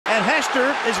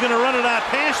Master is going to run it out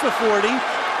past the 40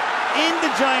 into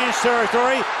Giants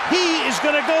territory. He is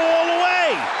going to go all the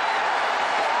way.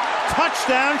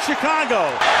 Touchdown,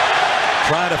 Chicago.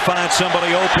 Trying to find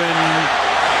somebody open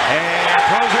and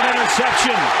throws an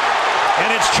interception.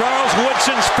 And it's Charles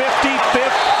Woodson's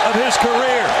 55th of his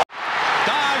career.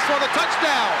 Dives for the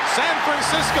touchdown, San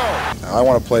Francisco. I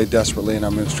want to play desperately, and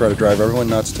I'm going to try to drive everyone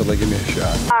nuts till they give me a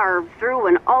shot. Favre threw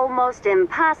an almost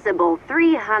impossible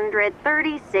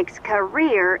 336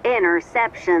 career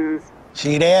interceptions.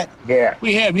 See that? Yeah.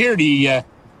 We have here the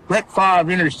Brett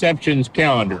Favre interceptions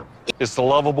calendar. It's the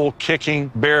lovable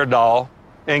kicking bear doll.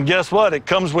 And guess what? It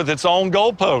comes with its own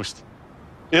goalpost.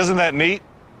 Isn't that neat?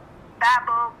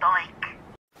 Double doink.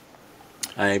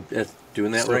 I'm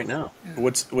doing that right now.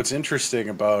 What's interesting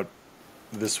about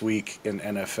this week in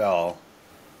NFL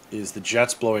is the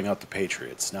Jets blowing out the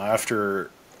Patriots. Now, after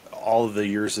all of the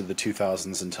years of the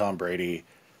 2000s and Tom Brady,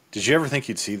 did you ever think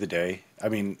you'd see the day? I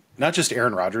mean, not just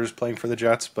Aaron Rodgers playing for the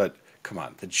Jets, but come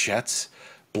on, the Jets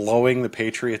blowing the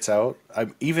Patriots out.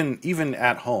 Even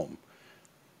at home,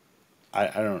 I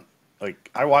don't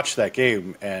like. I watched that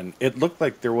game and it looked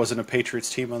like there wasn't a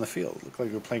Patriots team on the field. It looked like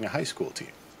they were playing a high school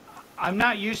team. I'm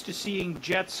not used to seeing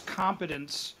Jets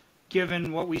competence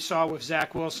given what we saw with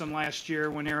Zach Wilson last year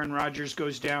when Aaron Rodgers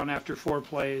goes down after 4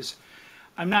 plays.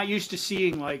 I'm not used to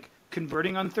seeing like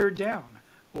converting on 3rd down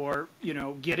or, you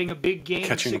know, getting a big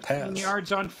gain of 16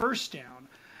 yards on 1st down.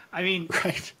 I mean,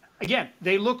 right. Again,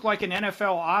 they look like an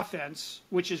NFL offense,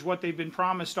 which is what they've been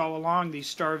promised all along, these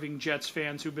starving Jets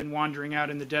fans who've been wandering out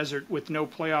in the desert with no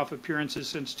playoff appearances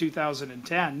since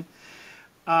 2010.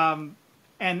 And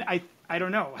I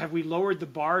don't know, have we lowered the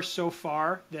bar so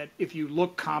far that if you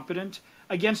look competent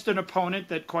against an opponent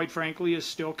that, quite frankly, is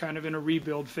still kind of in a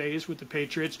rebuild phase with the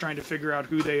Patriots, trying to figure out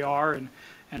who they are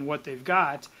and what they've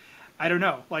got, I don't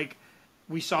know. Like,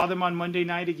 we saw them on Monday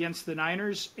night against the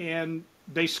Niners, and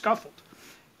they scuffled.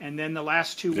 And then the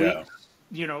last 2 weeks,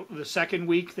 you know, the second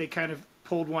week they kind of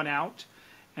pulled one out.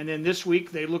 And then this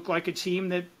week they look like a team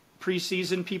that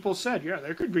preseason people said, yeah,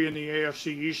 they could be in the AFC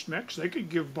East mix. They could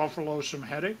give Buffalo some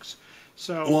headaches.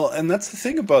 So well, and that's the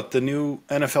thing about the new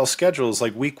NFL schedules.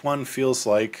 Like week 1 feels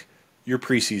like your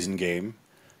preseason game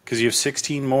because you have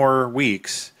 16 more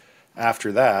weeks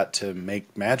after that to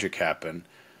make magic happen.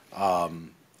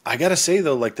 I got to say,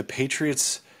 though, like the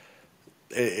Patriots,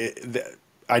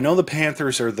 I know the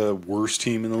Panthers are the worst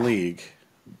team in the league,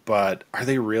 but are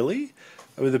they really?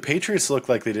 I mean, the Patriots look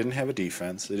like they didn't have a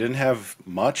defense. They didn't have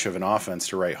much of an offense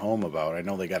to write home about. I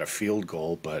know they got a field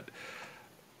goal, but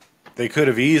they could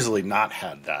have easily not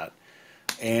had that.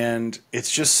 And it's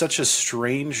just such a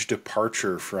strange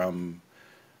departure from,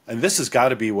 and this has got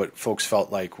to be what folks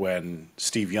felt like when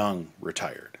Steve Young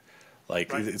retired.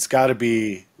 Like, right. It's got to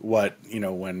be what, you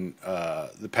know, when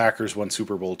the Packers won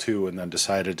Super Bowl II and then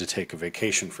decided to take a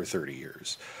vacation for 30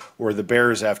 years. Or the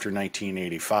Bears after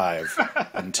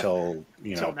 1985 until,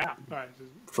 you know, right.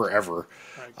 Forever.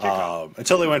 Right.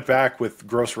 Until they went back with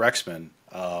Gross Rexman.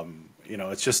 You know,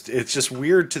 it's just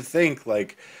weird to think,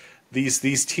 like,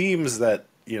 these teams that,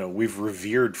 you know, we've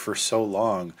revered for so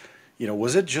long, you know,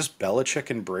 was it just Belichick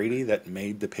and Brady that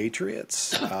made the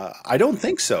Patriots? I don't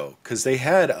think so, because they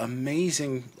had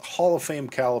amazing Hall of Fame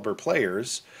caliber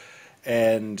players,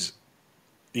 and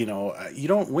you know, you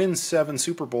don't win 7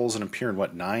 Super Bowls and appear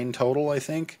in 9 total, I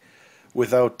think,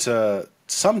 without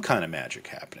some kind of magic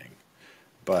happening.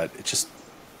 But it just.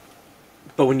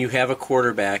 But when you have a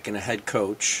quarterback and a head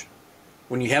coach,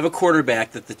 when you have a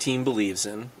quarterback that the team believes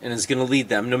in and is going to lead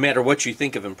them, no matter what you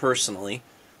think of him personally.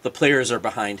 The players are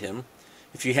behind him.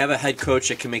 If you have a head coach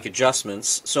that can make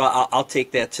adjustments, so I'll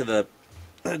take that to the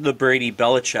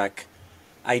Brady-Belichick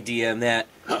idea in that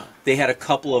they had a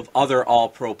couple of other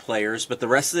all-pro players, but the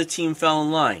rest of the team fell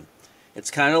in line. It's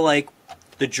kind of like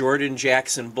the Jordan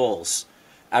Jackson Bulls.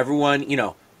 Everyone, you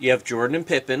know, you have Jordan and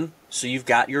Pippen, so you've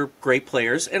got your great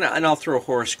players, and I'll throw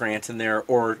Horace Grant in there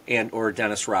or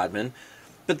Dennis Rodman.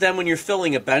 But then when you're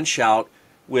filling a bench out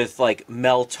with like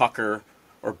Mel Tucker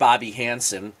or Bobby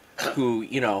Hansen, who,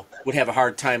 you know, would have a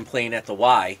hard time playing at the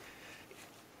Y.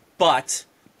 But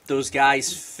those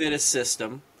guys fit a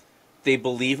system. They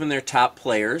believe in their top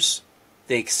players.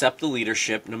 They accept the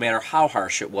leadership, no matter how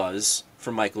harsh it was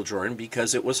for Michael Jordan,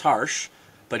 because it was harsh,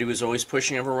 but he was always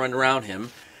pushing everyone around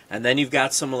him. And then you've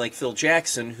got someone like Phil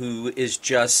Jackson, who is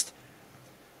just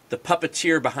the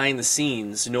puppeteer behind the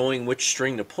scenes, knowing which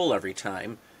string to pull every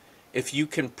time. If you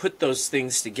can put those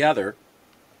things together,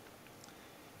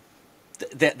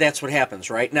 that's what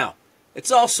happens, right? Now,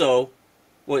 it's also,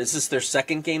 is this their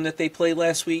second game that they played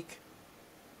last week?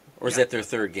 Or is that their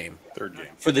third game? Third game.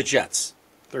 For the Jets.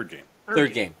 Third game.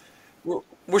 Third game.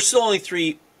 We're still only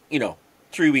 3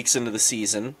 3 weeks into the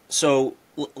season. So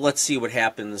let's see what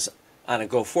happens on a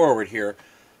go forward here.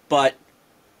 But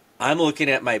I'm looking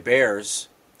at my Bears,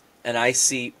 and I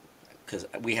see, because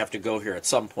we have to go here at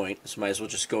some point, so might as well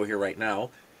just go here right now.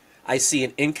 I see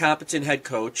an incompetent head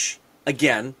coach.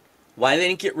 Again, why they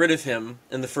didn't get rid of him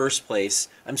in the first place.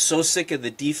 I'm so sick of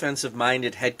the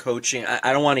defensive-minded head coaching.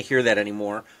 I don't want to hear that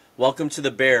anymore. Welcome to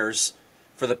the Bears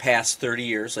for the past 30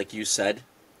 years, like you said.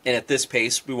 And at this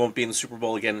pace, we won't be in the Super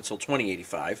Bowl again until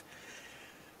 2085.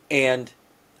 And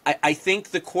I think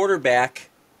the quarterback,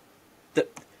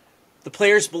 the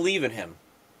players believe in him,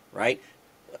 right?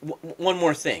 One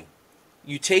more thing.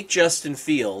 You take Justin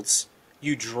Fields,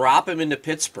 you drop him into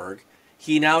Pittsburgh.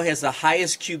 He now has the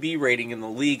highest QB rating in the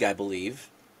league, I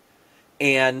believe.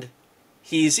 And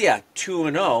he's,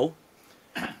 2-0.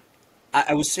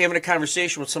 I was having a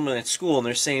conversation with someone at school, and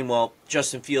they're saying, well,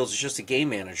 Justin Fields is just a game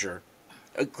manager.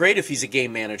 Great if he's a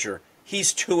game manager.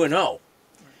 He's 2-0,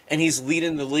 and he's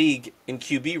leading the league in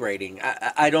QB rating.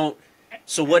 I don't.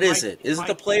 So what is it? Is it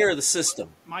the player or the system?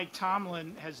 Mike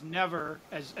Tomlin has never,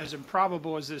 as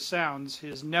improbable as this sounds, he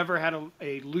has never had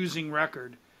a losing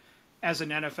record as an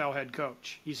NFL head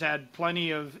coach. He's had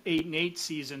plenty of 8-8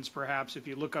 seasons, perhaps, if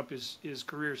you look up his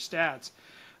career stats.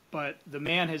 But the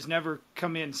man has never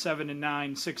come in 7-9,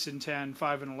 6-10,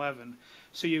 5-11.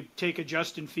 So you take a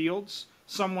Justin Fields,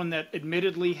 someone that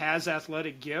admittedly has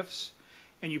athletic gifts,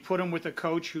 and you put him with a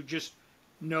coach who just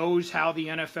knows how the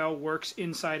NFL works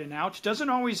inside and out. Doesn't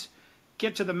always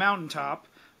get to the mountaintop,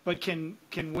 but can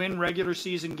win regular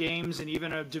season games and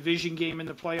even a division game in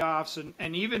the playoffs,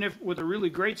 and even if with a really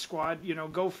great squad,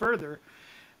 go further.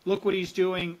 Look what he's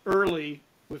doing early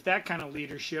with that kind of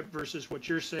leadership versus what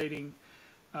you're saying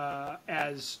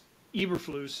as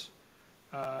Eberflus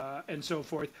and so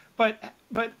forth. But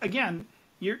again,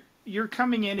 you're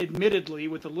coming in admittedly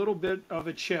with a little bit of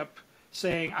a chip,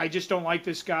 saying, I just don't like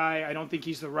this guy. I don't think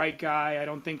he's the right guy. I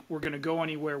don't think we're going to go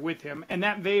anywhere with him. And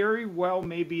that very well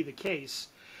may be the case.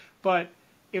 But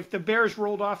if the Bears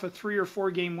rolled off a 3 or 4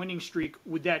 game winning streak,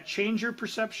 would that change your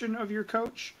perception of your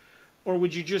coach? Or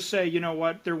would you just say, you know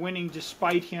what, they're winning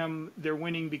despite him. They're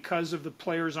winning because of the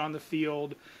players on the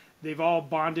field. They've all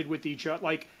bonded with each other.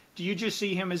 Like, do you just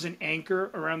see him as an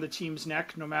anchor around the team's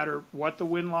neck no matter what the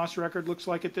win-loss record looks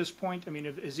like at this point? I mean,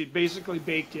 is he basically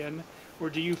baked in? Or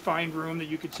do you find room that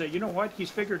you could say, you know what, he's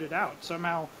figured it out.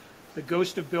 Somehow the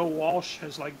ghost of Bill Walsh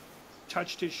has,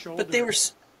 touched his shoulder. But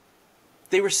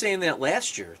they were saying that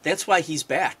last year. That's why he's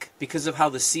back, because of how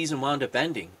the season wound up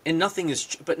ending. And nothing's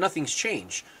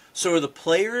changed. So are the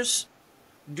players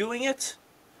doing it?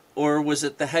 Or was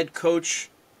it the head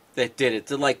coach that did it?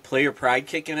 Did, player pride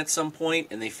kick in at some point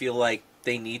and they feel like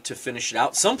they need to finish it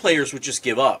out? Some players would just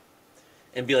give up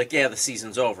and be like, yeah, the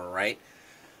season's over, right?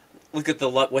 Look at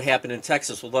what happened in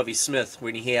Texas with Lovie Smith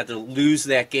when he had to lose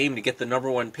that game to get the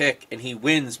 #1 pick, and he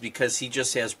wins because he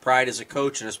just has pride as a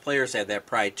coach, and his players had that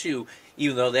pride too,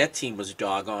 even though that team was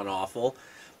doggone awful.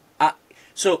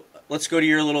 So let's go to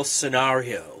your little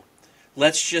scenario.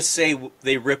 Let's just say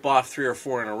they rip off 3 or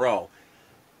 4 in a row.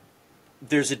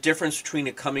 There's a difference between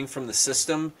it coming from the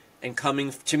system and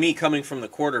coming from the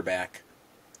quarterback.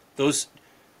 Those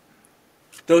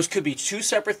could be 2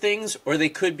 separate things, or they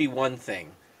could be one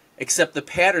thing. Except the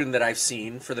pattern that I've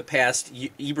seen for the past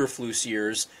Eberflus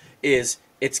years is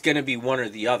it's going to be one or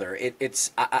the other.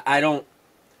 I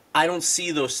don't see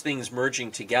those things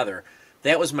merging together.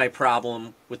 That was my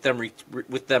problem with them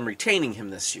retaining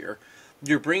him this year.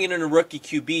 You're bringing in a rookie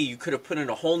QB. You could have put in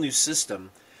a whole new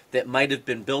system that might have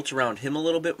been built around him a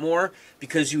little bit more,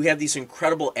 because you have these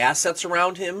incredible assets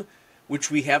around him,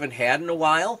 which we haven't had in a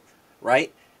while,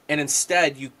 right? And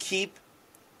instead, you keep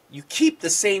the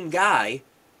same guy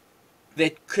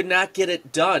that could not get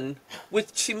it done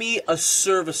with, to me, a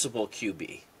serviceable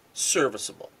QB.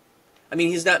 Serviceable. I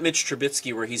mean, he's not Mitch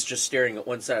Trubisky where he's just staring at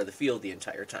one side of the field the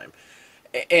entire time.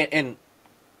 And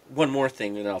one more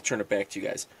thing, and I'll turn it back to you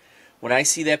guys. When I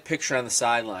see that picture on the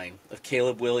sideline of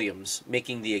Caleb Williams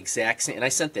making the exact same, and I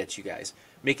sent that to you guys,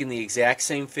 making the exact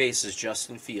same face as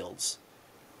Justin Fields,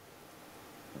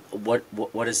 what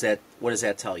does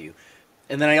that tell you?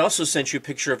 And then I also sent you a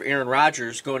picture of Aaron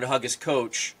Rodgers going to hug his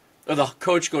coach, or the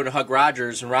coach going to hug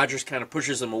Rodgers, and Rodgers kind of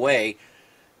pushes him away.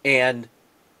 And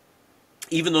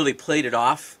even though they played it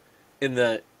off in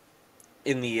the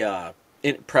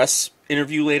press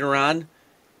interview later on,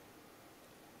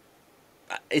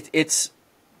 it's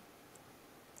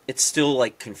still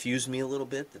confused me a little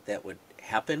bit that would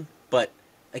happen. But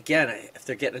again, if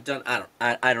they're getting it done,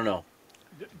 I don't know.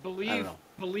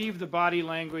 Believe the body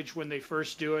language when they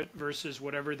first do it versus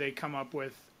whatever they come up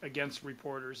with against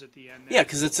reporters at the end. Yeah,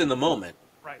 because it's in the moment.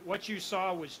 Right. What you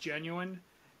saw was genuine,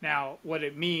 Now, what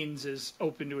it means is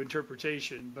open to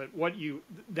interpretation, but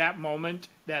that moment,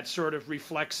 that sort of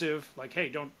reflexive, like, hey,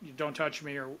 don't touch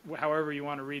me, or however you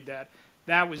want to read that,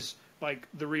 that was like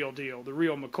the real deal, the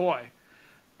real McCoy.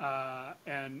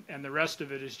 And the rest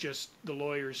of it is just the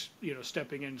lawyers,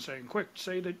 stepping in and saying, quick,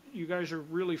 say that you guys are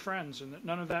really friends and that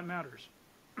none of that matters.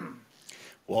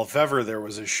 Well, if ever there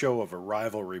was a show of a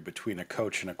rivalry between a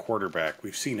coach and a quarterback,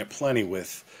 we've seen it plenty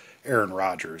with Aaron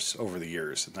Rodgers over the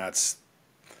years, and that's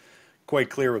quite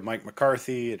clear with Mike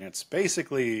McCarthy, and it's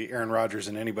basically Aaron Rodgers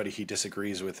and anybody he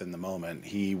disagrees with in the moment.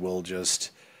 He will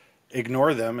just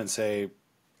ignore them and say,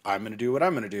 I'm going to do what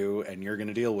I'm going to do, and you're going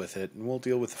to deal with it, and we'll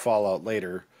deal with the fallout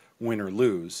later, win or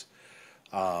lose.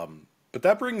 But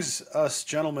that brings us,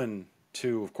 gentlemen,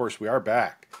 to, of course, we are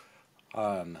back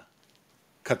on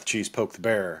Cut the Cheese, Poke the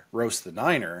Bear, Roast the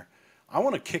Niner. I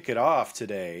want to kick it off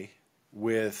today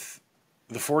with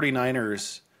the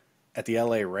 49ers at the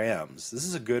LA Rams. This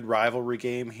is a good rivalry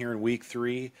game here in week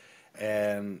 3,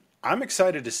 and I'm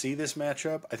excited to see this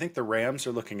matchup. I think the Rams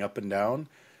are looking up and down.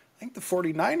 I think the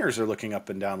 49ers are looking up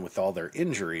and down with all their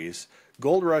injuries.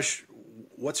 Gold Rush,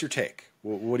 what's your take?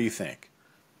 What do you think?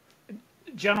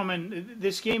 Gentlemen,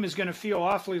 this game is going to feel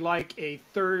awfully like a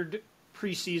third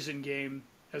preseason game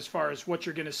as far as what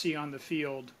you're going to see on the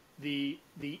field. The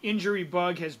injury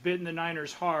bug has bitten the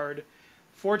Niners hard.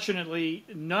 Fortunately,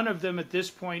 none of them at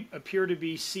this point appear to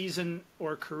be season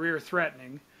or career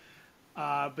threatening.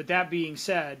 But that being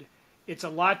said, it's a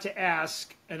lot to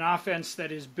ask an offense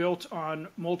that is built on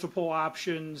multiple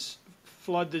options,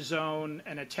 flood the zone,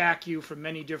 and attack you from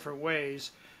many different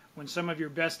ways when some of your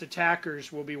best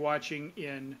attackers will be watching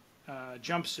in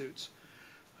jumpsuits.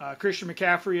 Christian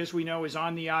McCaffrey, as we know, is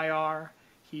on the IR.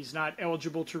 He's not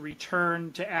eligible to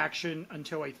return to action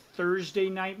until a Thursday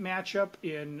night matchup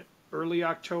in early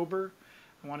October.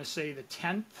 I want to say the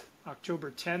 10th,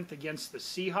 October 10th, against the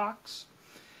Seahawks.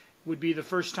 Would be the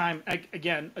first time,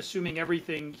 again, assuming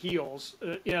everything heals.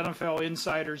 NFL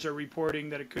insiders are reporting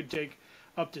that it could take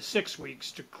up to 6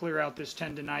 weeks to clear out this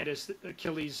tendonitis,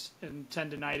 Achilles and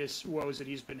tendonitis woes that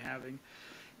he's been having.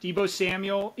 Deebo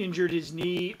Samuel injured his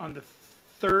knee on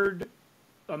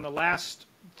the last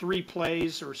 3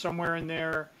 plays or somewhere in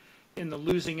there in the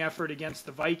losing effort against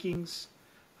the Vikings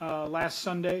last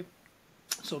Sunday.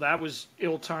 So that was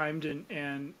ill-timed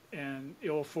and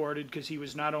ill-afforded because he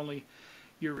was not only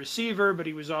your receiver, but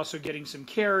he was also getting some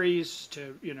carries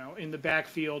to, in the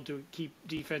backfield to keep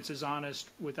defenses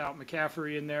honest without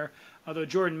McCaffrey in there. Although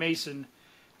Jordan Mason,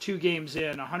 2 games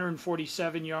in,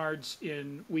 147 yards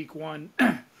in week 1,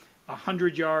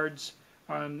 100 yards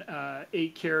on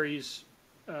 8 carries,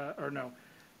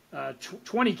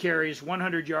 20 carries,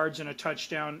 100 yards and a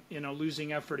touchdown in a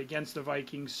losing effort against the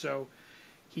Vikings. So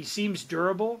he seems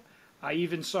durable. I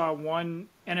even saw one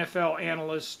NFL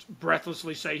analyst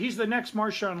breathlessly say, he's the next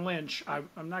Marshawn Lynch.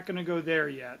 I'm not going to go there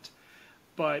yet.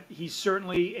 But he's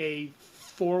certainly a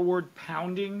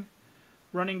forward-pounding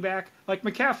running back. Like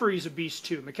McCaffrey's a beast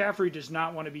too. McCaffrey does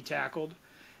not want to be tackled.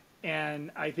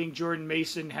 And I think Jordan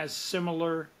Mason has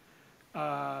similar,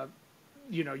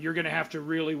 you're going to have to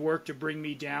really work to bring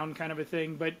me down kind of a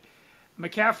thing. But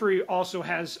McCaffrey also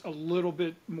has a little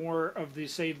bit more of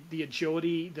the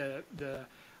agility,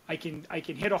 I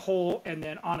can hit a hole and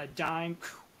then on a dime,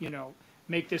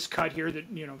 make this cut here that,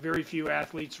 very few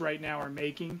athletes right now are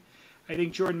making. I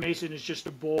think Jordan Mason is just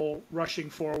a bull rushing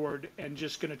forward and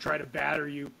just going to try to batter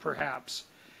you, perhaps.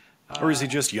 Or is he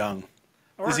just young?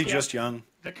 Just young?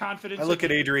 The confidence. I look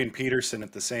at Adrian Peterson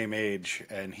at the same age,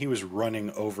 and he was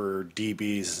running over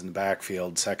DBs in the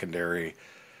backfield, secondary.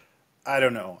 I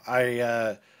don't know.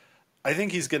 I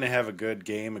think he's going to have a good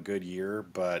game, a good year,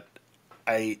 but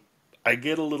I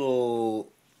get a little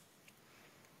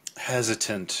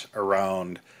hesitant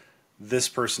around this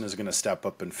person is going to step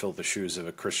up and fill the shoes of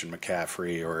a Christian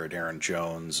McCaffrey or an Aaron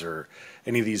Jones or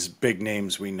any of these big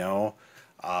names we know.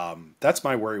 That's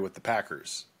my worry with the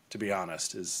Packers, to be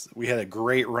honest, is we had a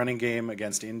great running game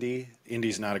against Indy.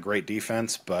 Indy's not a great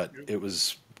defense, but it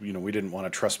was, we didn't want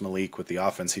to trust Malik with the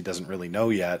offense he doesn't really know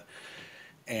yet.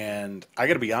 And I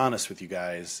got to be honest with you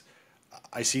guys.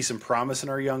 I see some promise in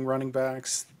our young running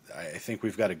backs. I think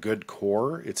we've got a good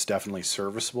core. It's definitely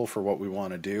serviceable for what we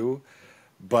want to do.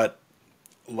 But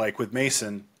like with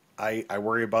Mason, I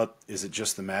worry about, is it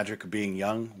just the magic of being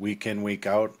young week in, week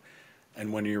out?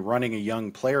 And when you're running a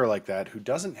young player like that who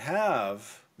doesn't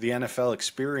have the NFL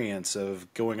experience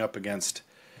of going up against,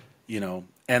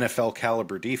 NFL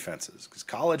caliber defenses, because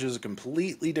college is a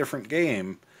completely different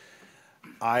game,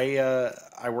 I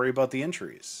worry about the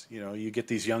injuries. You get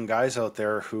these young guys out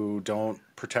there who don't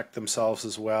protect themselves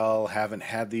as well, haven't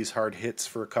had these hard hits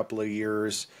for a couple of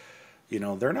years.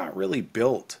 they're not really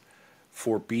built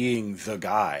for being the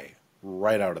guy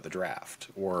right out of the draft,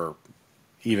 or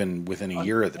even within a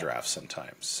year of the draft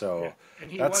sometimes. So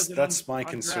that's my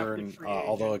concern.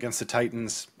 Although against the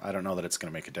Titans, I don't know that it's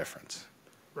going to make a difference.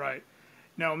 Right.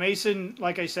 No, Mason,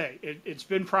 like I say, it's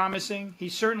been promising. He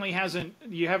certainly hasn't.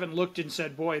 You haven't looked and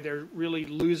said, boy, they're really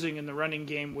losing in the running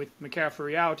game with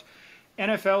McCaffrey out.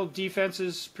 NFL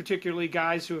defenses, particularly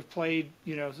guys who have played,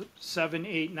 7,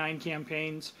 8, 9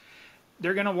 campaigns,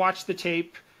 they're going to watch the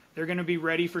tape. They're going to be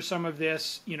ready for some of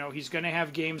this. He's going to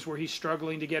have games where he's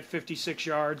struggling to get 56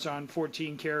 yards on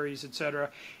 14 carries, etc.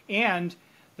 And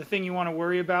the thing you want to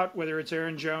worry about, whether it's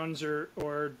Aaron Jones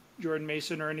or Jordan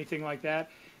Mason or anything like that,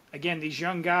 again, these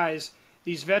young guys,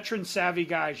 these veteran-savvy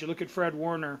guys, you look at Fred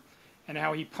Warner and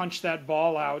how he punched that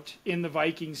ball out in the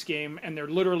Vikings game, and they're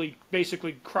literally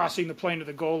basically crossing the plane to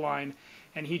the goal line,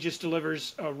 and he just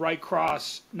delivers a right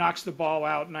cross, knocks the ball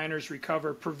out, Niners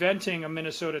recover, preventing a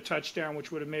Minnesota touchdown,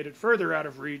 which would have made it further out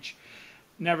of reach.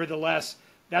 Nevertheless,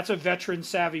 that's a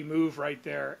veteran-savvy move right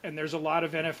there, and there's a lot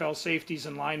of NFL safeties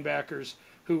and linebackers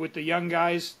who, with the young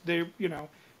guys,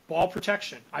 ball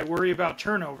protection. I worry about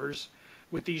turnovers.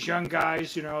 With these young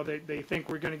guys, they think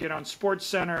we're going to get on Sports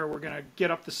Center, we're going to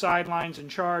get up the sidelines and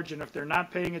charge, and if they're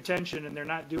not paying attention and they're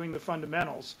not doing the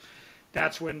fundamentals,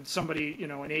 that's when somebody, an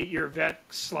 8-year vet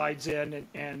slides in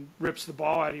and rips the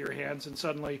ball out of your hands, and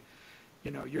suddenly,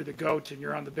 you're the GOAT and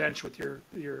you're on the bench with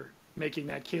you're making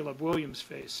that Caleb Williams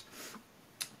face.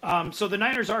 So the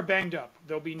Niners are banged up.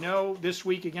 There'll be this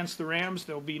week against the Rams,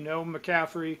 there'll be no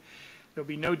McCaffrey, there'll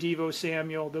be no Devo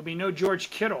Samuel, there'll be no George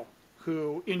Kittle,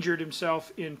 who injured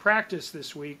himself in practice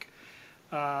this week,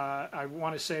 I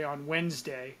want to say on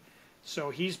Wednesday.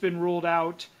 So he's been ruled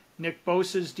out. Nick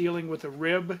Bosa's dealing with a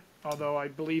rib, although I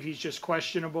believe he's just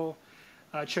questionable.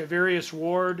 Charvarius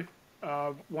Ward,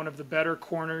 one of the better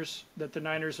corners that the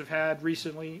Niners have had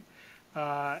recently,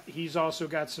 he's also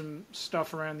got some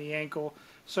stuff around the ankle.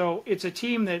 So it's a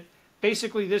team that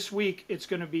basically this week it's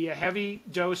going to be a heavy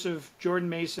dose of Jordan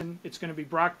Mason. It's going to be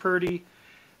Brock Purdy,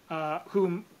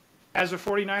 whom, as a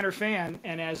 49er fan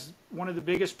and as one of the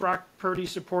biggest Brock Purdy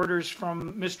supporters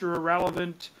from Mr.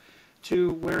 Irrelevant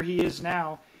to where he is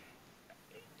now,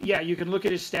 yeah, you can look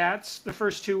at his stats the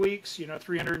first 2 weeks,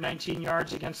 319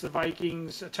 yards against the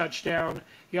Vikings, a touchdown.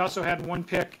 He also had 1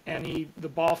 pick, and the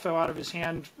ball fell out of his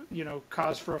hand,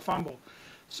 caused for a fumble.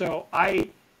 So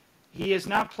he has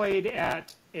not played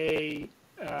at a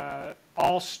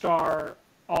all-star,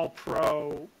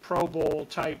 all-pro, Pro Bowl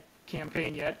type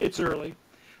campaign yet. It's early.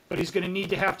 But he's going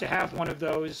to have one of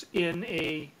those in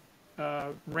a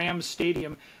Rams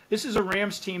stadium. This is a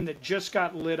Rams team that just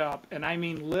got lit up, and I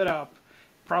mean lit up,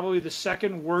 probably the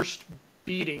second worst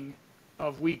beating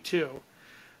of week 2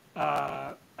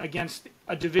 against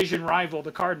a division rival,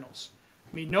 the Cardinals.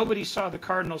 I mean, nobody saw the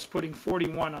Cardinals putting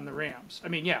 41 on the Rams. I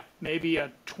mean, yeah, maybe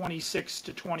a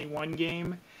 26-21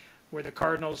 game where the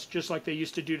Cardinals, just like they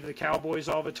used to do to the Cowboys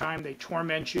all the time, they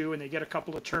torment you and they get a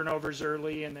couple of turnovers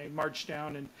early and they march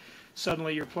down and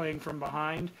suddenly you're playing from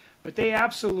behind. But they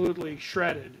absolutely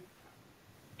shredded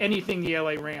anything the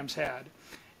LA Rams had.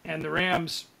 And the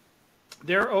Rams,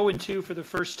 they're 0-2 for the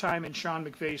first time in Sean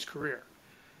McVay's career,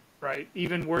 right?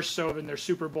 Even worse so than their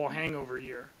Super Bowl hangover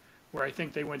year, where I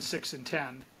think they went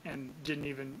 6-10 and didn't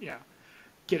even,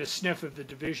 get a sniff of the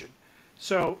division.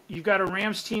 So you've got a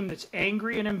Rams team that's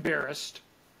angry and embarrassed,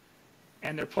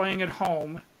 and they're playing at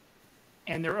home,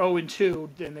 and they're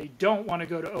 0-2, and they don't want to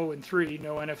go to 0-3.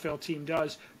 No NFL team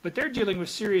does, but they're dealing with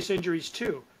serious injuries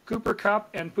too. Cooper Kupp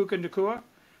and Puka Nacua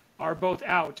are both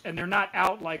out, and they're not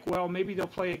out like, well, maybe they'll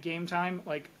play at game time.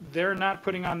 Like, they're not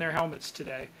putting on their helmets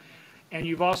today. And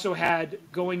you've also had,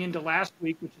 going into last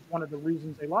week, which is one of the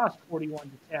reasons they lost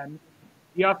 41-10,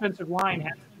 the offensive line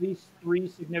had at least 3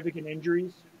 significant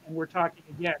injuries. And we're talking,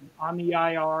 again, on the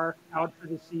IR, out for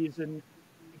the season.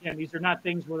 Again, these are not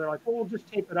things where they're like, well, we'll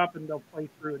just tape it up and they'll play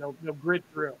through. They'll grit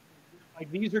through.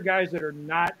 Like, these are guys that are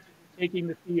not taking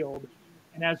the field.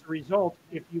 And as a result,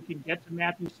 if you can get to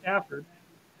Matthew Stafford,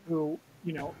 who,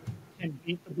 can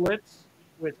beat the blitz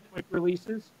with quick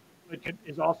releases, but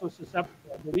is also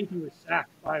susceptible. I believe he was sacked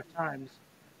 5 times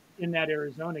in that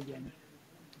Arizona game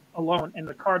alone. And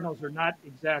the Cardinals are not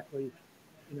exactly,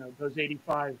 those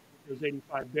 85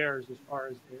 Bears as far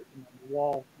as the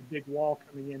wall, the big wall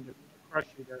coming in to crush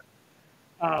you there.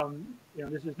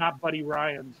 This is not Buddy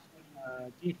Ryan's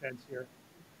defense here.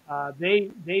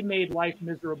 They made life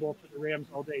miserable for the Rams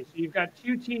all day. So you've got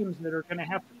 2 teams that are going to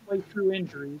have to play through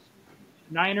injuries.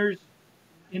 The Niners,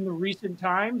 in the recent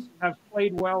times, have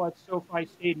played well at SoFi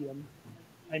Stadium.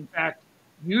 In fact,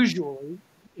 usually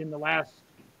in the last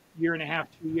year and a half,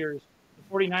 2 years, the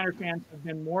 49er fans have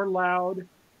been more loud,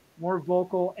 more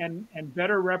vocal, and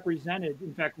better represented.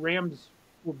 In fact, Rams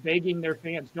were begging their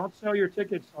fans, don't sell your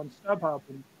tickets on StubHub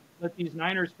and let these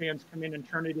Niners fans come in and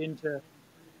turn it into,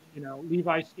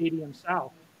 Levi Stadium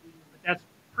South. But that's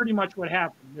pretty much what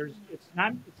happened. It's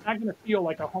not going to feel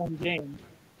like a home game,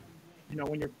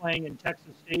 when you're playing in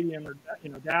Texas Stadium or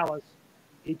Dallas,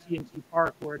 AT&T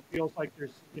Park, where it feels like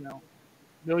there's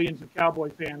millions of Cowboy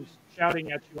fans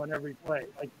shouting at you on every play.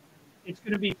 Like, it's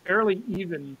going to be fairly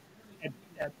even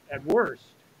at worst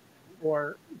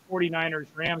for 49ers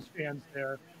Rams fans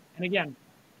there. And again,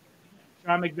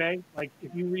 Sean McVay, like,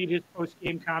 if you read his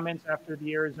post-game comments after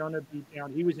the Arizona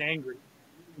beatdown, he was angry.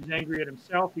 He was angry at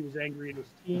himself. He was angry at his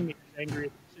team. He was angry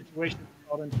at the situation.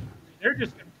 They're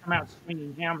just going to come out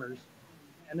swinging hammers.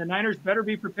 And the Niners better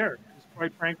be prepared, because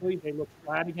quite frankly, they look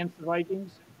flat against the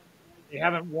Vikings. They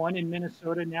haven't won in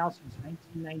Minnesota now since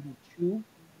 1992.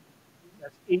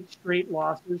 That's 8 straight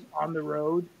losses on the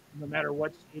road, no matter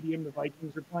what stadium the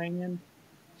Vikings are playing in.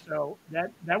 So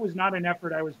that was not an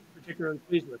effort I was particularly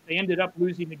pleased with. They ended up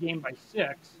losing the game by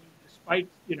 6, despite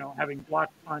having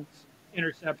blocked punts,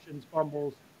 interceptions,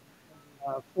 fumbles,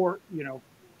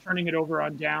 turning it over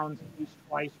on downs at least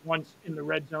twice. Once in the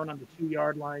red zone on the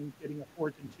 2-yard line, getting a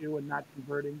 4th and 2 and not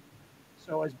converting.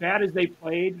 So as bad as they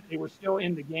played, they were still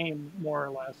in the game more or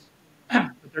less.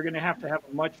 But they're going to have a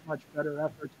much, much better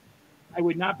effort. I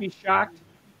would not be shocked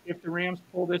if the Rams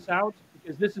pull this out,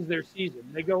 because this is their season.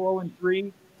 They go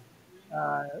 0-3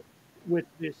 with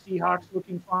the Seahawks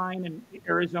looking fine and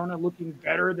Arizona looking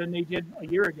better than they did a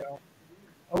year ago.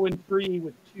 0-3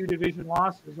 with 2 division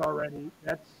losses already.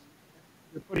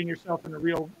 You're putting yourself in a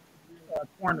real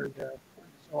corner there.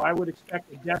 So I would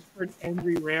expect a desperate,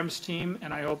 angry Rams team,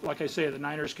 and I hope, like I say, the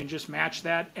Niners can just match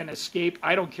that and escape.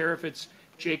 I don't care if it's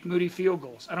Jake Moody field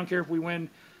goals. I don't care if we win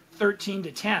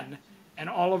 13-10 and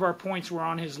all of our points were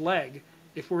on his leg.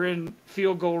 If we're in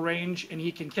field goal range and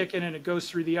he can kick it and it goes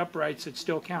through the uprights, it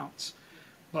still counts.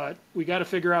 But we got to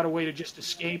figure out a way to just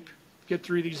escape, get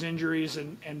through these injuries,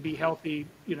 and be healthy,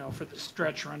 for the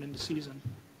stretch run in the season.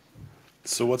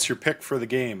 So what's your pick for the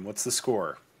game? What's the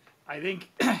score? I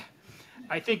think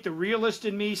the realist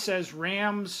in me says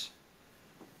Rams,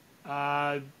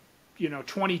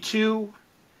 22.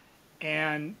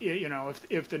 And,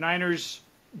 if the Niners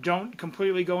don't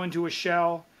completely go into a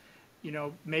shell,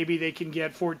 maybe they can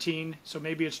get 14. So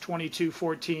maybe it's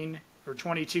 22-14 or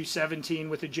 22-17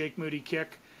 with a Jake Moody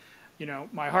kick.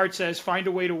 My heart says find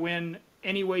a way to win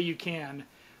any way you can.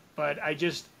 But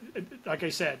like I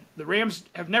said, the Rams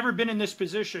have never been in this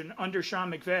position under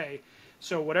Sean McVay.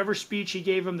 So whatever speech he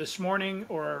gave them this morning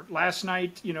or last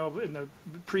night, in the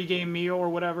pregame meal or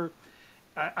whatever,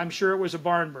 I'm sure it was a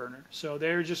barn burner. So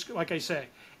they're just, like I say,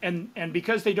 and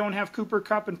because they don't have Cooper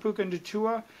Kupp and Puka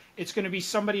Nacua, it's going to be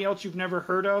somebody else you've never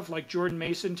heard of, like Jordan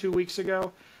Mason 2 weeks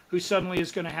ago, who suddenly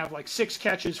is going to have like 6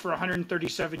 catches for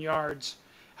 137 yards.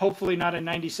 Hopefully not a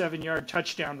 97-yard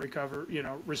touchdown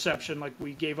reception like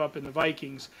we gave up in the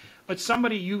Vikings. But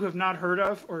somebody you have not heard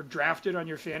of or drafted on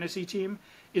your fantasy team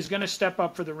is going to step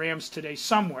up for the Rams today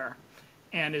somewhere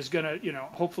and is going to,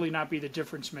 hopefully not be the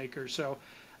difference maker. So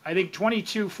I think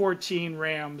 22-14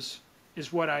 Rams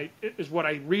is what I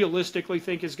realistically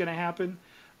think is going to happen.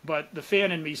 But the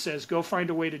fan in me says go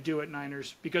find a way to do it,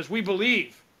 Niners, because we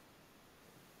believe.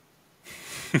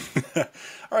 All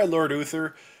right, Lord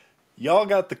Uther. Y'all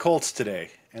got the Colts today,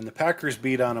 and the Packers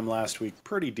beat on them last week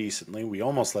pretty decently. We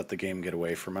almost let the game get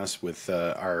away from us with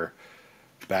our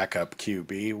backup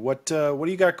QB. What do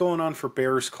you got going on for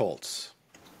Bears Colts?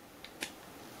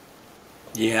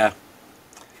 Yeah,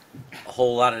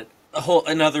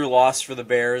 another loss for the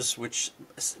Bears, which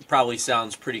probably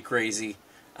sounds pretty crazy.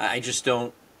 I just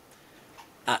don't.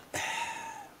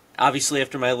 Obviously,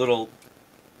 after my little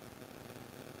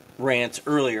rant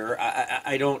earlier,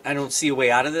 I don't see a way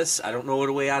out of this. I don't know what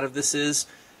a way out of this is,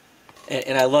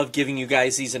 and I love giving you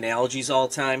guys these analogies all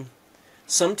the time.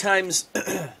 Sometimes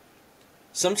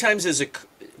as a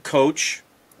coach,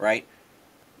 right,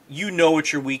 you know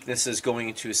what your weakness is going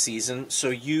into a season, so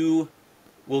you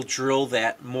will drill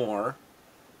that more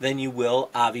than you will,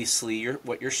 obviously,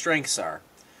 what your strengths are.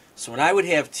 So when I would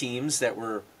have teams that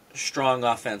were strong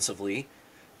offensively,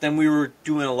 then we were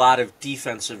doing a lot of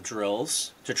defensive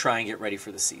drills to try and get ready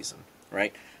for the season,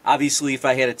 right? Obviously, if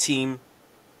I had a team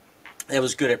that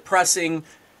was good at pressing,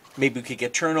 maybe we could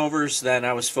get turnovers, then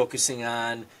I was focusing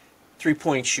on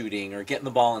three-point shooting or getting the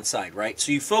ball inside, right?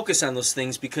 So you focus on those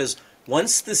things because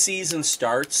once the season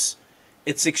starts,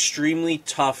 it's extremely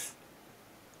tough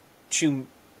to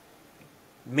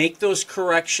make those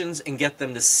corrections and get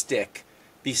them to stick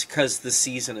because the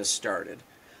season has started.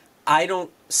 I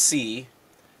don't see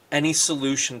any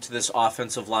solution to this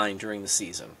offensive line during the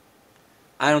season.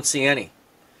 I don't see any.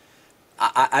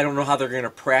 I don't know how they're going to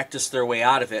practice their way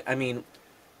out of it. I mean,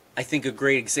 I think a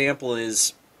great example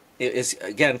is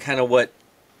again, kind of what,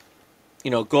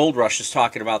 Gold Rush is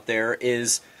talking about there,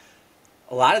 is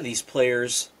a lot of these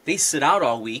players, they sit out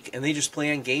all week and they just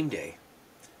play on game day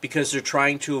because they're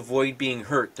trying to avoid being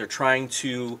hurt. They're trying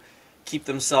to keep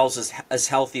themselves as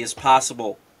healthy as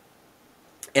possible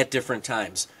at different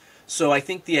times. So I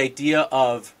think the idea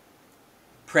of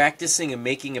practicing and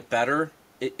making it better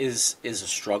is a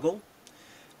struggle.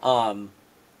 So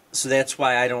that's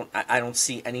why I don't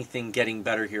see anything getting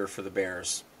better here for the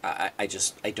Bears. I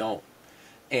don't.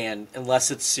 And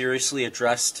unless it's seriously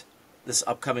addressed this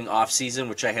upcoming offseason,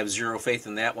 which I have zero faith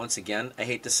in that, once again, I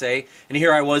hate to say. And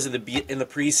here I was in the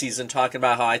preseason talking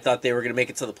about how I thought they were going to make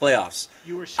it to the playoffs.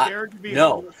 You were scared to be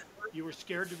no. hopeful. You were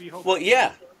scared to be hopeful. Well,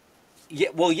 yeah.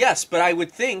 Well, yes, but I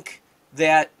would think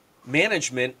that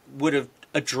management would have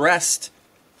addressed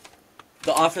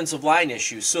the offensive line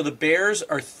issues. So the Bears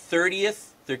are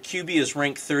 30th. Their QB is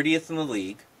ranked 30th in the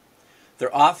league.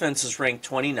 Their offense is ranked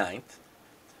 29th.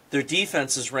 Their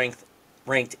defense is ranked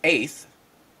 8th.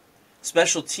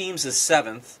 Special teams is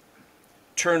 7th.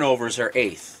 Turnovers are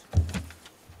 8th.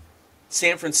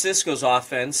 San Francisco's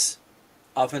offensive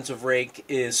rank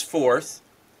is 4th.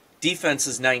 Defense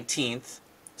is 19th.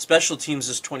 Special teams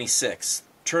is 26th.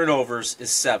 Turnovers is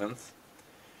 7th.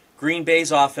 Green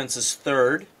Bay's offense is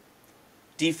 3rd.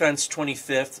 Defense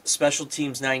 25th. Special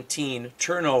teams 19.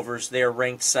 Turnovers, they are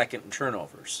ranked 2nd in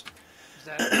turnovers.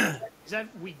 Is that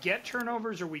we get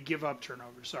turnovers or we give up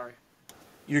turnovers? Sorry.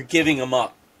 You're giving them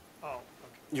up. Oh, okay.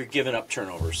 You're giving up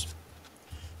turnovers.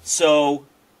 So,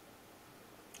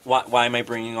 why am I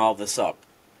bringing all this up?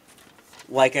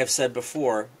 Like I've said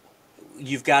before,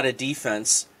 you've got a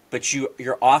defense, but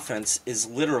your offense is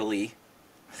literally,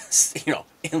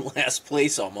 in last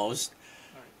place almost.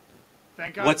 Right.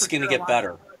 Thank God. What's going to get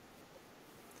better?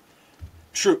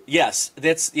 True. Yes,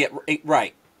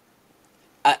 right.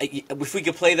 If we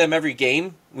could play them every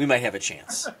game, we might have a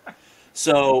chance.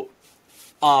 So,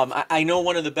 I know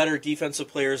one of the better defensive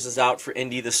players is out for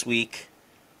Indy this week.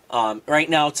 Right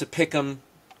now, it's a pick'em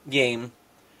game,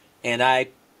 and I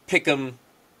pick them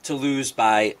to lose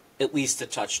by at least a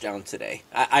touchdown today.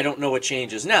 I don't know what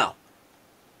changes now.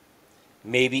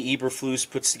 Maybe Eberflus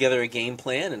puts together a game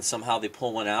plan and somehow they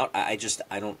pull one out. I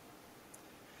don't.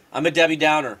 I'm a Debbie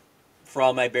Downer for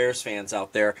all my Bears fans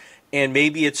out there, and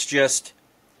maybe it's just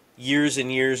years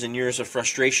and years and years of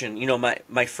frustration.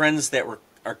 My friends that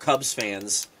are Cubs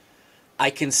fans, I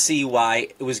can see why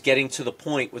it was getting to the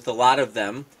point with a lot of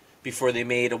them before they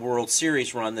made a World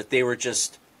Series run that they were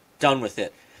just done with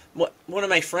it. One of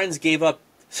my friends gave up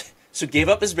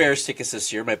his Bears tickets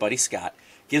this year, my buddy Scott,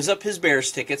 gives up his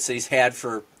Bears tickets that he's had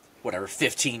for,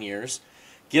 15 years,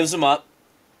 gives them up,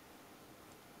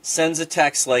 sends a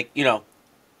text like,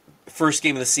 first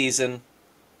game of the season,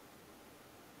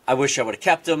 I wish I would have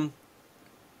kept them.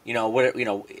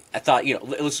 I thought, it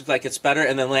looks like it's better.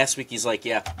 And then last week he's like,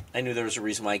 yeah, I knew there was a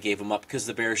reason why I gave them up, because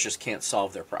the Bears just can't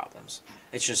solve their problems.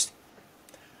 It's just,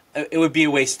 it would be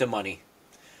a waste of money.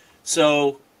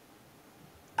 So,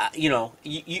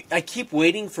 I keep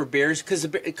waiting for Bears, because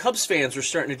the Cubs fans were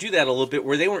starting to do that a little bit,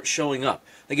 where they weren't showing up.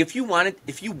 Like, if you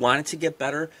wanted to get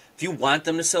better, if you want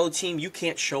them to sell a team, you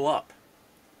can't show up.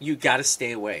 You got to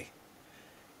stay away.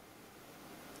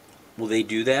 Will they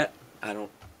do that? I don't.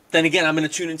 Then again, I'm going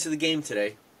to tune into the game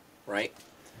today, right?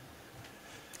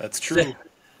 That's true.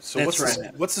 So That's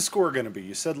what's the score going to be?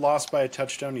 You said lost by a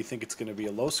touchdown. You think it's going to be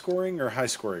a low-scoring or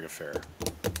high-scoring affair?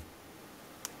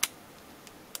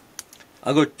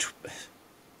 I'll go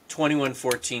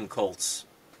 21-14 Colts.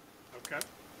 Okay.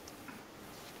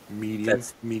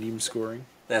 Medium scoring?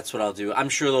 That's what I'll do. I'm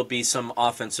sure there'll be some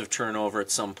offensive turnover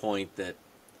at some point.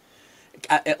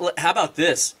 How about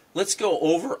this? Let's go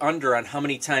over-under on how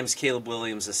many times Caleb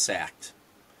Williams is sacked.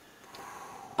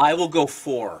 I will go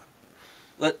 4.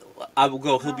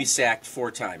 He'll be sacked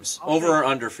 4 times. Over or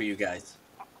under for you guys?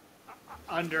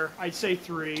 Under. I'd say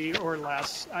 3 or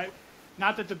less.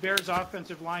 Not that the Bears'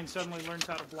 offensive line suddenly learns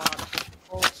how to block. But the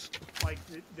Colts,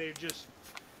 they're just,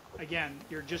 again,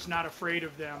 you're just not afraid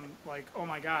of them. Like, oh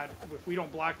my God, if we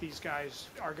don't block these guys,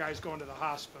 our guy's going to the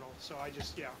hospital. So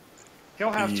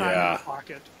he'll have time in the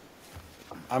pocket.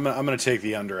 I'm going to take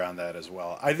the under on that as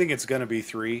well. I think it's going to be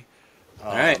 3.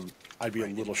 All right. I'd be a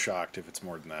little shocked if it's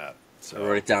more than that. So I'll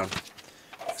write it down.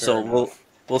 So enough.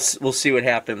 we'll see what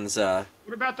happens. What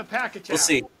about the pack attack? We'll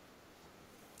see.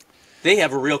 They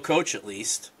have a real coach, at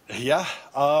least. Yeah,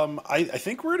 I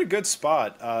think we're in a good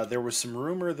spot. There was some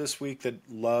rumor this week that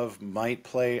Love might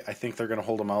play. I think they're going to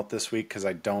hold him out this week because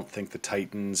I don't think the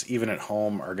Titans, even at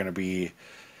home, are going to be,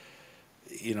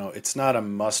 it's not a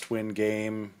must-win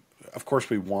game. Of course,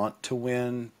 we want to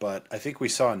win, but I think we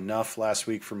saw enough last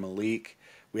week from Malik.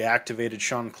 We activated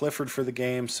Sean Clifford for the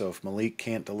game, so if Malik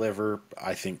can't deliver,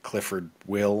 I think Clifford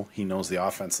will. He knows the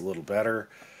offense a little better.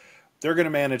 They're going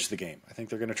to manage the game. I think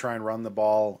they're going to try and run the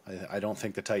ball. I don't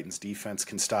think the Titans' defense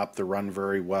can stop the run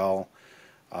very well.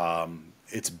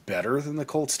 It's better than the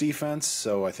Colts' defense,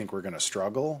 so I think we're going to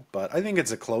struggle. But I think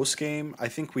it's a close game. I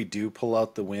think we do pull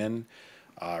out the win,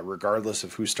 regardless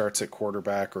of who starts at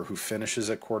quarterback or who finishes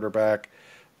at quarterback.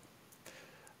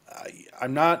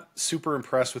 I'm not super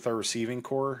impressed with our receiving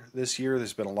core this year.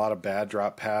 There's been a lot of bad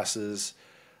drop passes.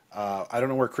 I don't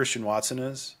know where Christian Watson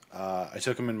is. I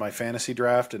took him in my fantasy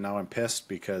draft, and now I'm pissed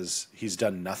because he's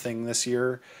done nothing this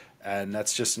year, and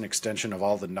that's just an extension of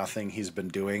all the nothing he's been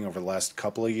doing over the last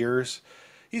couple of years.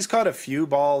 He's caught a few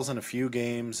balls in a few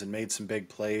games and made some big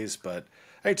plays, but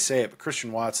I hate to say it, but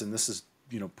Christian Watson, this is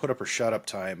put up or shut up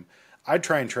time. I'd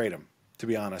try and trade him, to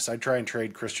be honest. I'd try and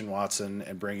trade Christian Watson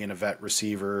and bring in a vet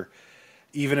receiver.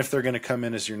 Even if they're going to come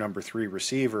in as your number 3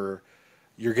 receiver,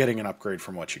 you're getting an upgrade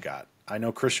from what you got. I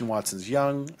know Christian Watson's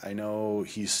young. I know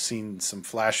he's seen some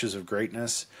flashes of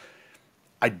greatness.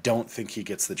 I don't think he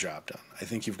gets the job done. I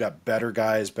think you've got better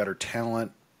guys, better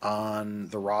talent on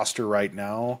the roster right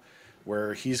now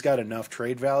where he's got enough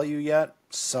trade value yet.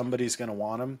 Somebody's going to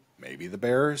want him. Maybe the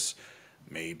Bears.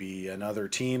 Maybe another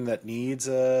team that needs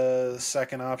a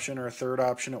second option or a third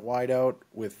option at wideout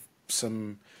with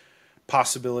some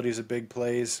possibilities of big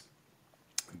plays.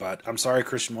 But I'm sorry,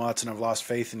 Christian Watson. I've lost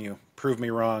faith in you. Prove me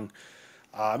wrong.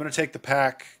 I'm going to take the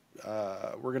Pack.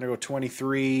 We're going to go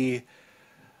 23-21.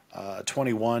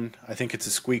 I think it's a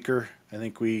squeaker. I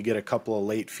think we get a couple of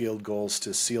late field goals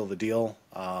to seal the deal,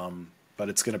 but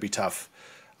it's going to be tough.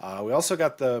 We also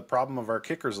got the problem of our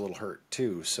kicker's a little hurt,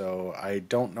 too. So I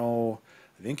don't know.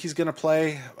 I think he's going to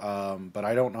play, but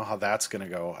I don't know how that's going to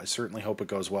go. I certainly hope it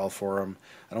goes well for him.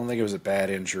 I don't think it was a bad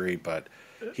injury, but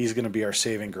he's going to be our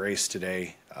saving grace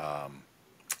today.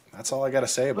 That's all I got to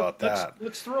say about that.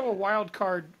 Let's throw a wild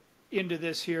card into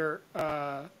this here,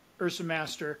 Urza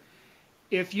Master.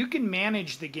 If you can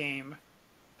manage the game,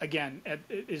 again,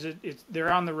 they're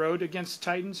on the road against the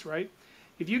Titans, right?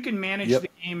 If you can manage the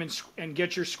game and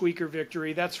get your squeaker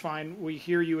victory, that's fine. We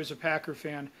hear you as a Packer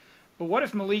fan. But what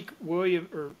if Malik Williams,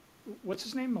 or what's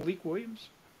his name? Malik Williams?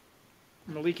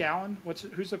 Malik Allen?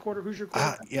 Who's your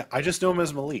quarterback? Yeah, I just know him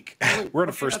as Malik. We're on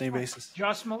a first name basis.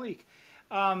 Just Malik.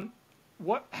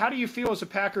 How do you feel as a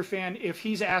Packer fan if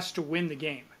he's asked to win the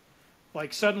game?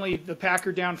 Like suddenly the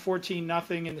Packer down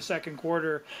 14-0 in the second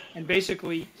quarter, and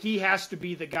basically he has to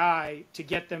be the guy to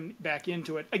get them back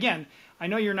into it. Again, I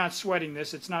know you're not sweating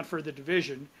this. It's not for the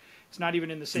division. It's not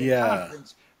even in the same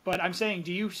conference. But I'm saying,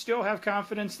 do you still have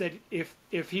confidence that if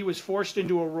he was forced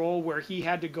into a role where he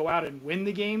had to go out and win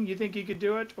the game, you think he could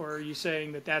do it? Or are you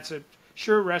saying that that's a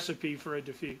sure recipe for a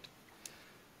defeat?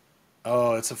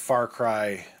 Oh, it's a far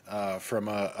cry from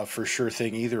a for sure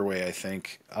thing either way, I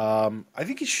think. I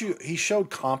think he showed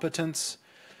competence,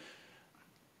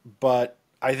 but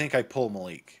I think I pull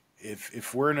Malik.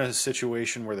 If we're in a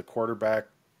situation where the quarterback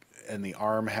and the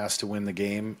arm has to win the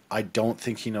game, I don't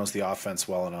think he knows the offense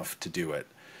well enough to do it.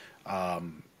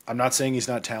 I'm not saying he's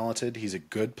not talented. He's a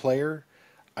good player.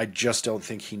 I just don't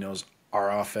think he knows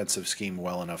our offensive scheme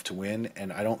well enough to win,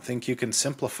 and I don't think you can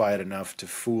simplify it enough to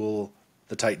fool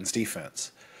the Titans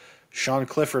defense. Sean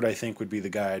Clifford, I think, would be the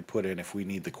guy I'd put in if we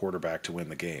need the quarterback to win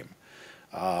the game.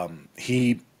 I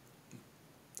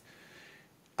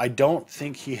don't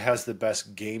think he has the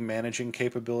best game managing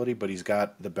capability, but he's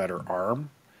got the better arm.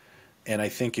 And I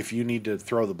think if you need to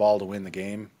throw the ball to win the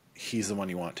game, he's the one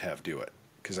you want to have do it.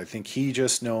 Because I think he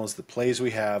just knows the plays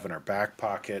we have in our back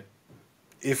pocket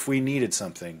if we needed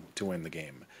something to win the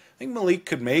game. I think Malik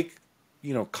could make,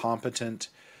 competent,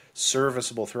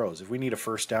 serviceable throws. If we need a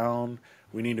first down,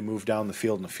 we need to move down the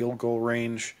field in the field goal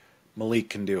range, Malik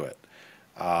can do it.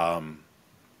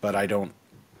 But I don't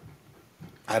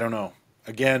know.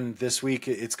 Again, this week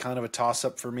it's kind of a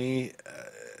toss-up for me.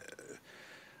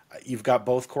 You've got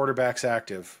both quarterbacks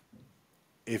active.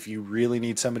 If you really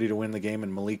need somebody to win the game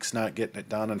and Malik's not getting it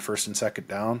done on first and second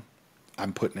down,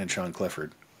 I'm putting in Sean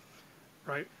Clifford.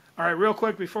 Right. All right, real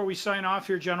quick before we sign off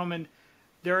here, gentlemen,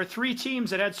 there are 3 teams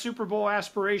that had Super Bowl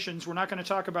aspirations. We're not going to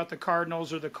talk about the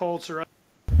Cardinals or the Colts or.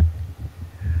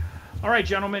 All right,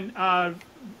 gentlemen.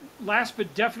 Last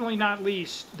but definitely not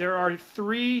least, there are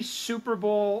 3 Super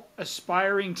Bowl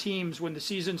aspiring teams when the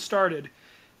season started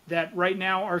that right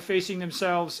now are facing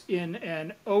themselves in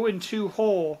an 0-2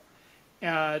 hole,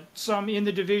 some in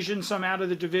the division, some out of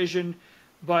the division,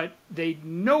 but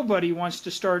nobody wants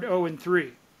to start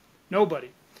 0-3. Nobody.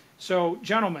 So,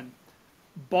 gentlemen,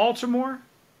 Baltimore,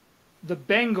 the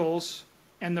Bengals,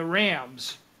 and the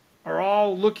Rams are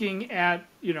all looking at,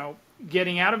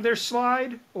 getting out of their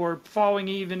slide or falling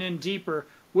even in deeper.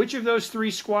 Which of those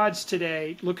three squads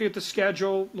today, look at the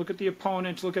schedule, look at the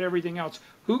opponents, look at everything else,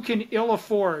 who can ill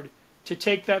afford to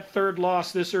take that third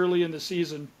loss this early in the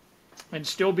season and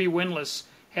still be winless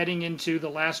heading into the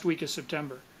last week of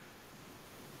September?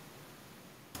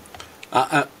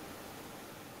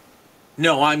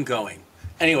 No, I'm going.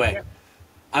 Anyway,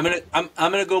 I'm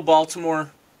gonna go Baltimore.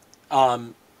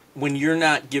 When you're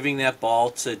not giving that ball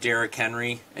to Derrick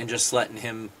Henry and just letting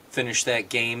him finish that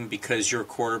game because your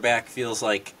quarterback feels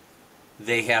like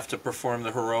they have to perform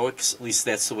the heroics, at least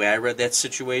that's the way I read that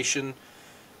situation.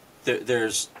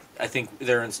 I think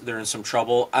they're in some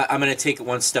trouble. I'm going to take it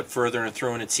one step further and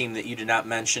throw in a team that you did not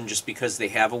mention just because they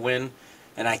have a win,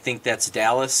 and I think that's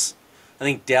Dallas. I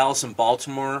think Dallas and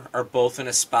Baltimore are both in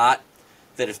a spot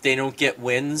that if they don't get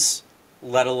wins,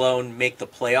 let alone make the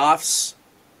playoffs,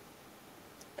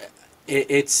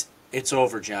 it's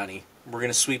over, Johnny. We're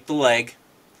going to sweep the leg,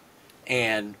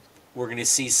 and we're going to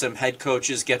see some head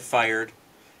coaches get fired,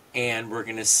 and we're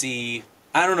going to see,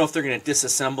 I don't know if they're going to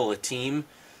disassemble a team,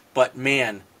 but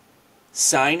man,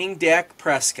 signing Dak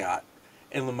Prescott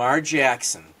and Lamar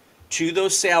Jackson to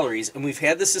those salaries, and we've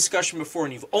had this discussion before,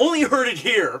 and you've only heard it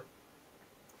here,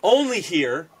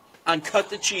 on Cut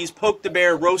the Cheese, Poke the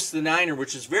Bear, Roast the Niner,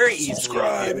 which is very easy.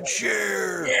 Subscribe and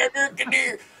share.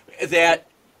 That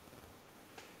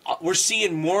we're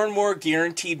seeing more and more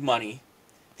guaranteed money.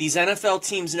 These NFL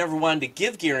teams never wanted to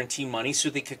give guarantee money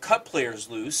so they could cut players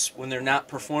loose when they're not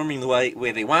performing the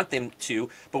way they want them to.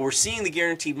 But we're seeing the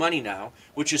guaranteed money now,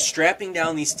 which is strapping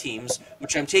down these teams,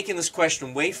 which I'm taking this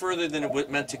question way further than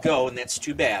it meant to go, and that's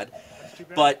too bad.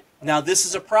 But now this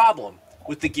is a problem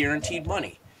with the guaranteed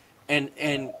money. And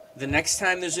the next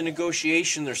time there's a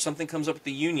negotiation or something comes up with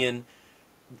the union,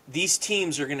 these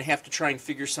teams are going to have to try and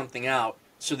figure something out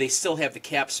so they still have the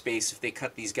cap space if they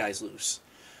cut these guys loose.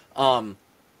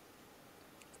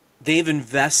 They've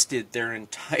invested their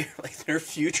entire, their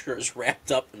future is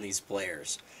wrapped up in these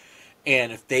players.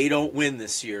 And if they don't win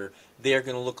this year, they're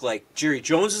going to look like, Jerry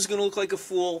Jones is going to look like a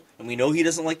fool, and we know he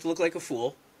doesn't like to look like a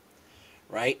fool,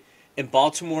 right? And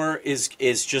Baltimore is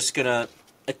just going to,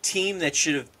 a team that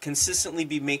should have consistently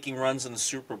be making runs in the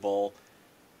Super Bowl.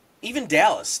 Even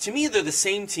Dallas, to me, they're the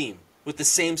same team with the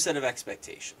same set of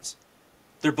expectations.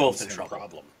 They're both in trouble.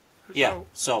 Problem. Yeah,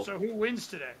 so who wins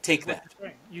today? Take that.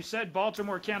 You said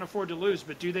Baltimore can't afford to lose,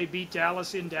 but do they beat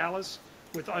Dallas in Dallas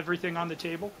with everything on the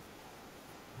table?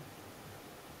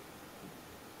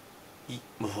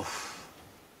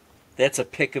 That's a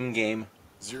pick'em game.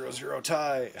 0-0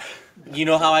 tie. You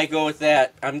know how I go with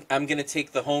that. I'm going to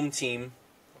take the home team,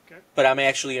 okay, but I'm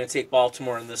actually going to take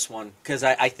Baltimore in this one because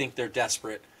I think they're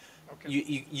desperate.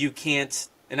 Okay. You can't,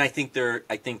 and I think they're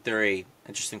a better team.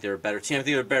 I think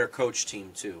they're a better coach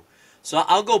team too. So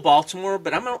I'll go Baltimore,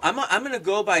 but I'm going to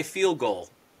go by field goal.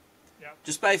 Yeah.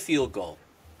 Just by field goal.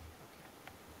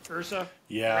 Urza?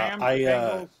 Yeah, Rams,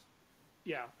 Bengals?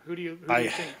 Yeah, who do you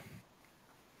think?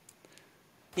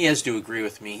 He has to agree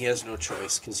with me. He has no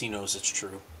choice because he knows it's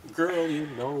true. Girl, you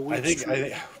know it's true. I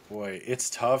think, boy,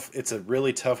 it's tough. It's a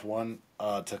really tough one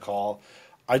to call.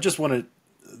 I just wanted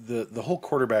the whole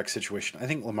quarterback situation. I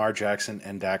think Lamar Jackson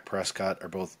and Dak Prescott are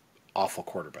both awful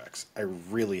quarterbacks.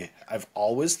 I've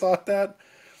always thought that.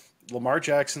 Lamar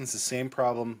Jackson's the same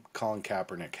problem Colin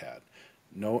Kaepernick had.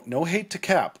 No hate to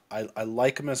Cap. I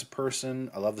like him as a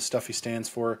person. I love the stuff he stands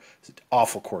for. He's an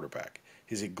awful quarterback.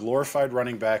 He's a glorified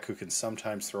running back who can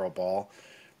sometimes throw a ball.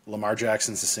 Lamar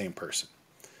Jackson's the same person.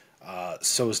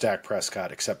 So is Dak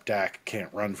Prescott, except Dak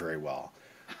can't run very well.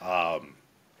 I'm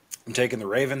taking the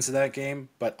Ravens in that game,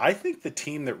 but I think the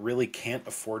team that really can't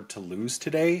afford to lose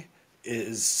today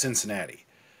is Cincinnati.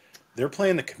 They're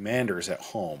playing the Commanders at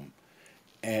home,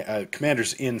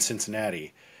 Commanders in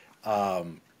Cincinnati,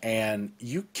 and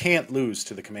you can't lose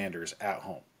to the Commanders at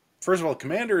home. First of all, the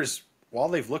Commanders, while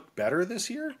they've looked better this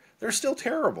year, they're still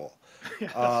terrible.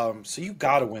 So you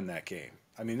got to win that game.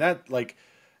 I mean, LA,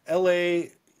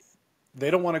 they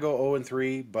don't want to go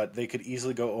 0-3, but they could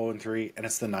easily go 0-3, and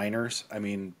it's the Niners. I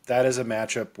mean, that is a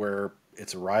matchup where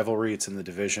it's a rivalry. It's in the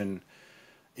division.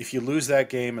 If you lose that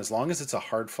game, as long as it's a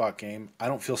hard-fought game, I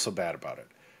don't feel so bad about it.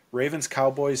 Ravens,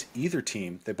 Cowboys, either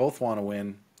team, they both want to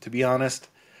win. To be honest,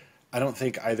 I don't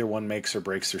think either one makes or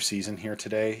breaks their season here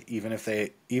today. Even if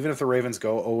the Ravens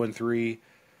go 0-3,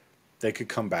 They could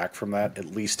come back from that at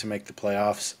least to make the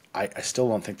playoffs. I still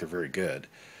don't think they're very good.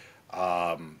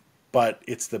 But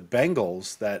it's the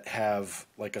Bengals that have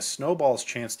like a snowball's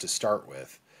chance to start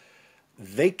with.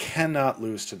 They cannot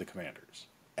lose to the Commanders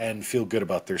and feel good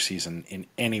about their season in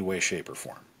any way, shape, or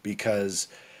form, because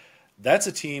that's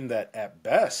a team that at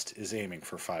best is aiming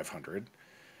for 500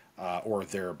 or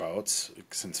thereabouts,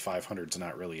 since 500 is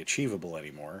not really achievable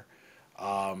anymore.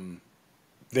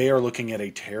 They are looking at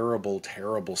a terrible,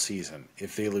 terrible season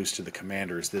if they lose to the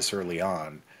Commanders this early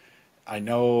on. I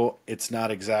know it's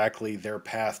not exactly their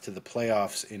path to the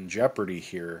playoffs in jeopardy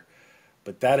here,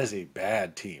 but that is a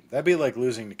bad team. That'd be like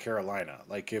losing to Carolina.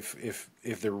 Like if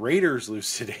the Raiders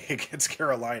lose today against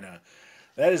Carolina,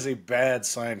 that is a bad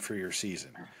sign for your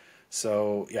season.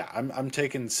 So yeah, I'm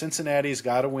taking Cincinnati's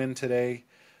got to win today.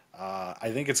 I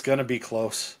think it's going to be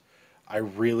close. I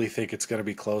really think it's going to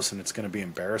be close and it's going to be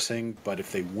embarrassing. But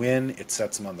if they win, it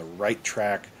sets them on the right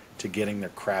track to getting their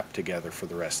crap together for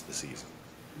the rest of the season.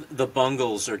 The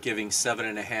Bungles are giving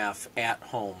 7.5 at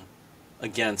home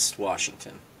against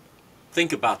Washington.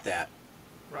 Think about that.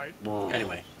 Right.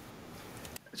 Anyway.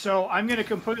 So I'm going to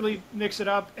completely mix it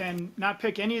up and not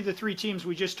pick any of the three teams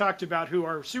we just talked about who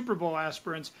are Super Bowl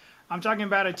aspirants. I'm talking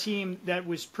about a team that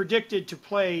was predicted to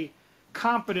play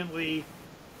competently.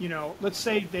 You know, let's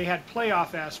say they had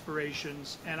playoff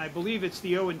aspirations, and I believe it's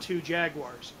the 0-2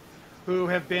 Jaguars, who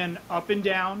have been up and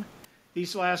down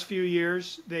these last few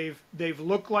years. They've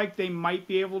looked like they might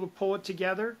be able to pull it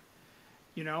together.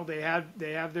 You know, they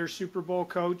have their Super Bowl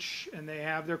coach, and they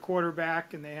have their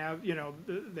quarterback, and they have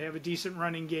a decent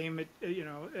running game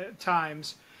at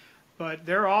times, but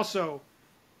they're also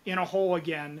in a hole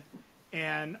again.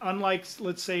 And unlike,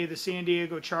 let's say, the San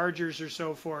Diego Chargers or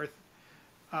so forth,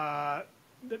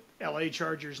 the LA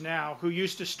Chargers now, who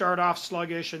used to start off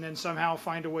sluggish and then somehow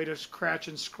find a way to scratch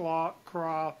and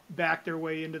crawl back their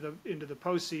way into the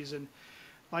postseason.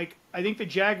 Like, I think the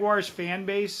Jaguars fan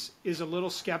base is a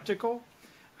little skeptical.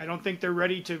 I don't think they're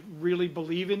ready to really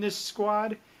believe in this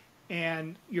squad.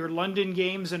 And your London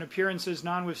games and appearances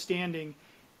notwithstanding,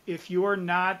 if you're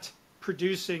not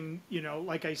producing,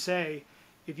 like I say,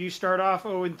 if you start off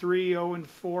 0-3, 0-4,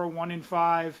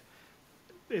 1-5,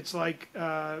 it's like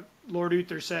Lord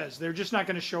Uther says, they're just not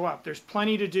going to show up. There's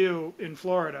plenty to do in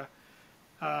Florida.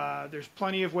 There's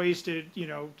plenty of ways to,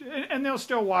 and they'll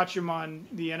still watch them on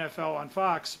the NFL on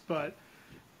Fox, but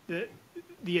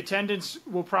the attendance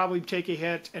will probably take a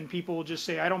hit, and people will just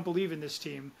say, I don't believe in this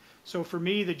team. So for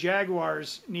me, the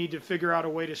Jaguars need to figure out a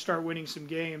way to start winning some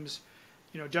games.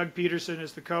 Doug Peterson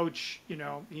is the coach.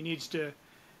 He needs to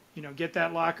get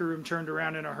that locker room turned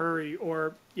around in a hurry,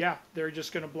 or, they're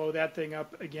just going to blow that thing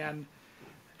up again.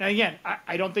 And again,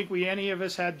 I don't think any of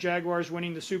us had Jaguars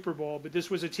winning the Super Bowl, but this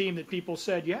was a team that people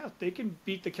said, they can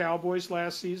beat the Cowboys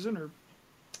last season, or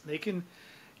they can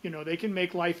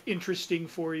make life interesting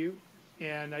for you.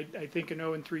 And I think an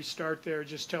 0-3 start there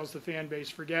just tells the fan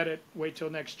base, forget it, wait till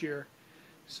next year.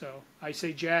 So I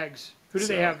say Jags. Who do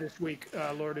they have this week,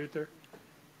 Lord Uther?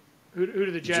 Who do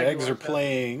the Jaguars Jags are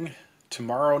playing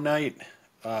tomorrow night.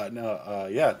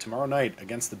 Tomorrow night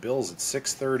against the Bills at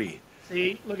 6:30.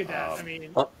 See, look at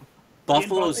that.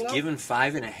 Buffalo's given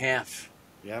 5.5.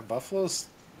 Yeah, Buffalo's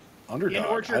underdog. In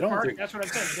Orchard Park, that's what I'm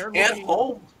saying. They're at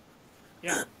home.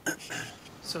 Yeah.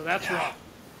 So that's rough.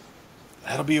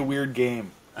 That'll be a weird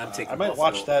game. I might Buffalo.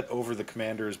 Watch that over the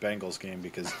Commanders-Bengals game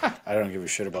because I don't give a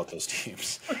shit about those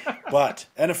teams. But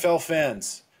NFL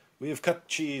fans, we have cut the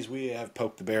cheese, we have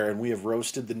poked the bear, and we have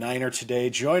roasted the Niner today.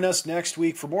 Join us next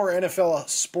week for more NFL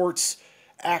sports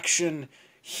action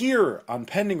here on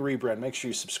Pending Rebrand. Make sure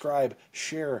you subscribe,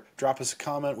 share, drop us a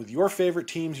comment with your favorite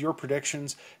teams, your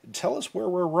predictions, and tell us where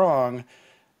we're wrong.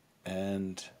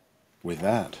 And with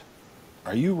that,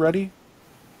 are you ready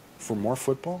for more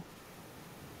football?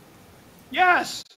 Yes!